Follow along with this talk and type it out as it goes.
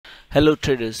Hello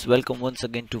traders, welcome once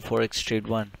again to Forex Trade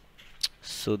 1.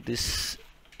 So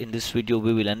in this video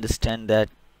we will understand that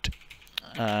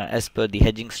as per the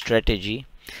hedging strategy,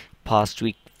 past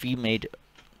week we made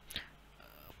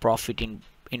profit in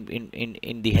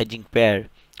the hedging pair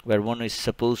where one is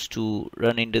supposed to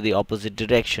run into the opposite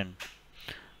direction,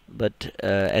 but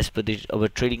as per our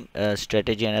trading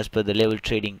strategy and as per the level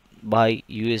trading, buy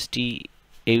USD,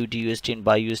 AUDUSD and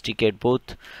buy USDCAD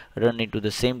both run into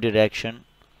the same direction,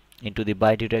 into the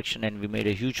buy direction, and we made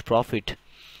a huge profit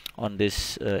on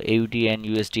this AUD and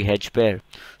USD hedge pair.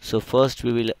 So first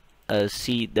we will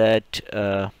see that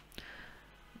the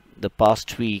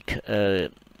past week,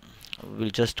 we'll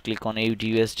just click on AUD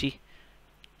USD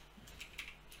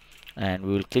and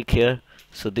we will click here.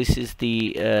 So this is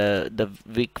the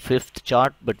week 5th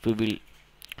chart, but we will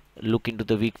look into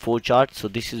the week 4 chart. So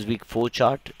this is week 4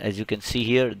 chart. As you can see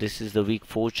here, this is the week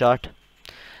 4 chart,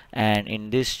 and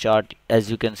in this chart,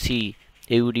 as you can see,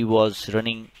 AUD was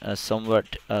running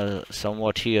somewhat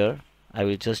here. I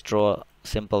will just draw a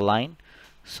simple line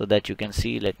so that you can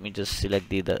see. Let me just select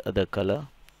the other color,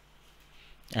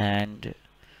 and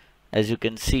as you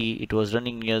can see, it was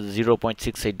running near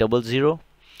 0.6800,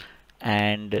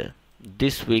 and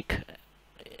this week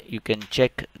you can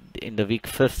check in the week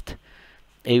 5th,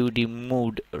 AUD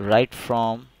moved right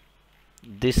from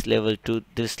this level to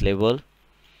this level,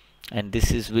 and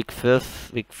this is week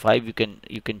 5. You can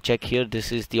check here. This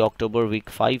is the October week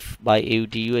 5 by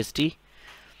AUD USD,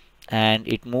 and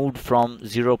it moved from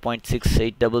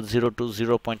 0.6800 to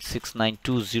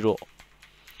 0.6920,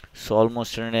 so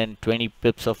almost 120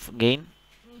 pips of gain,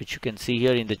 which you can see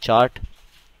here in the chart.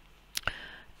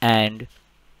 And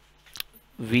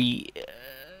we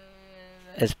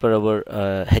as per our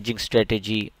hedging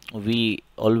strategy, we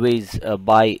always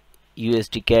buy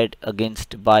USDCAD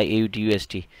against buy AUD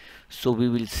USD. So we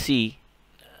will see,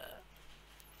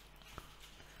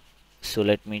 so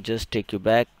let me just take you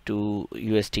back to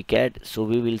USDCAD. So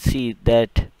we will see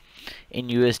that in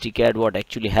USDCAD what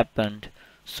actually happened.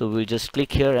 So we'll just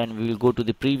click here and we will go to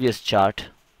the previous chart.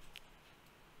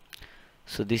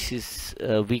 So this is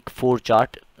week 4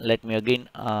 chart. Let me again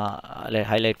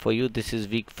highlight for you. This is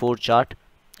week 4 chart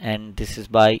and this is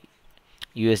by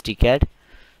USDCAD.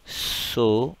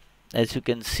 So as you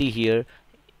can see here,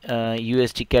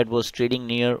 USDCAD was trading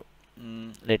near,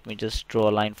 let me just draw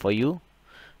a line for you.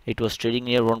 It was trading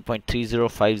near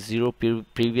 1.3050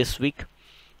 previous week,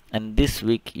 and this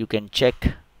week you can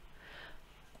check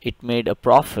it made a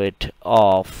profit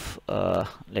of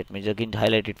let me again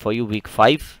highlight it for you, week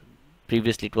 5.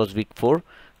 Previously it was week 4,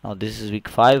 now this is week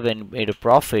 5, and made a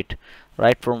profit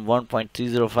right from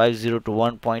 1.3050 to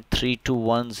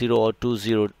 1.3210 or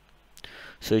 20.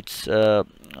 So it's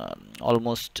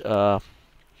almost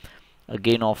a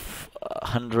gain of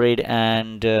 100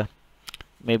 and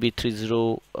maybe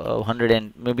 100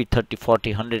 and maybe 30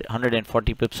 40 100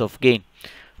 140 pips of gain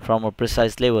from a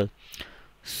precise level.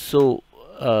 So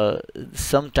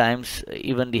sometimes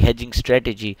even the hedging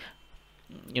strategy,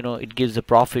 it gives a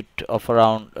profit of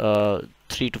around 300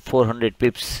 to 400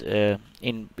 pips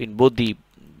in both the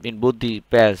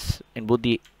pairs, in both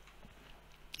the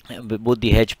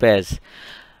hedge pairs.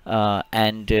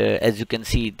 And as you can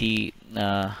see, the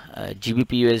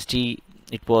GBP USD,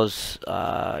 it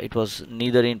was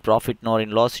neither in profit nor in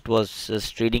loss. It was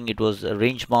trading. It was a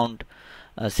range bound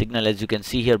signal, as you can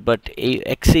see here. But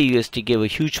XA USD gave a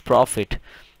huge profit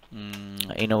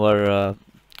in our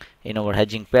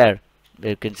hedging pair.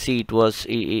 You can see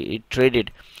it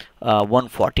traded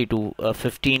 140 to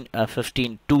 15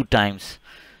 two times.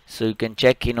 So you can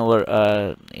check in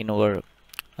our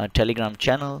Telegram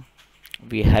channel.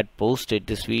 We had posted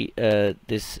this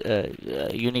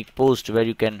unique post where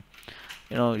you can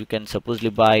supposedly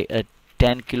buy a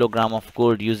 10 kilogram of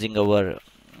gold using our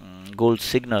gold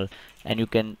signal, and you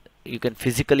can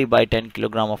physically buy 10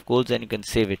 kilogram of gold and you can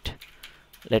save it.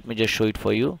 Let me just show it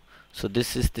for you. So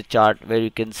this is the chart where you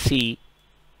can see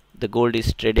the gold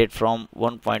is traded from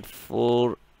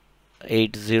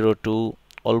 1.480 to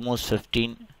almost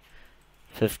 15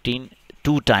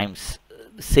 two times.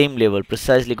 Same level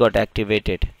precisely got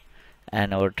activated,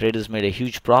 and our traders made a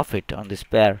huge profit on this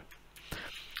pair.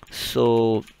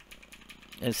 So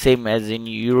same as in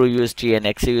Euro USD and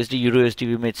XA USD. Euro USD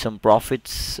we made some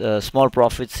profits, small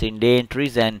profits in day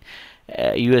entries, and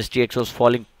USDX was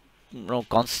falling,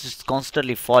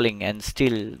 constantly falling, and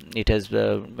still it has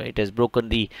broken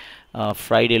the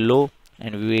Friday low,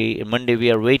 and Monday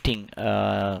we are waiting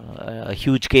a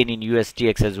huge gain in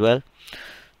USDX as well.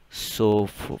 So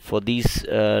for these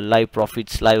live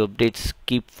profits, live updates,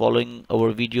 keep following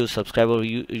our videos, subscribe our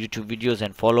YouTube videos,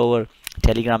 and follow our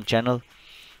Telegram channel.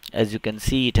 As you can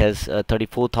see, it has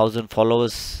 34,000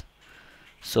 followers.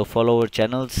 So follow our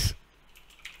channels.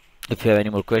 If you have any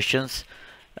more questions,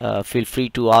 feel free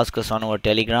to ask us on our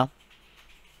Telegram.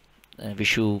 I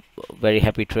wish you very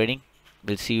happy trading.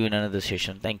 We'll see you in another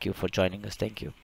session. Thank you for joining us. Thank you.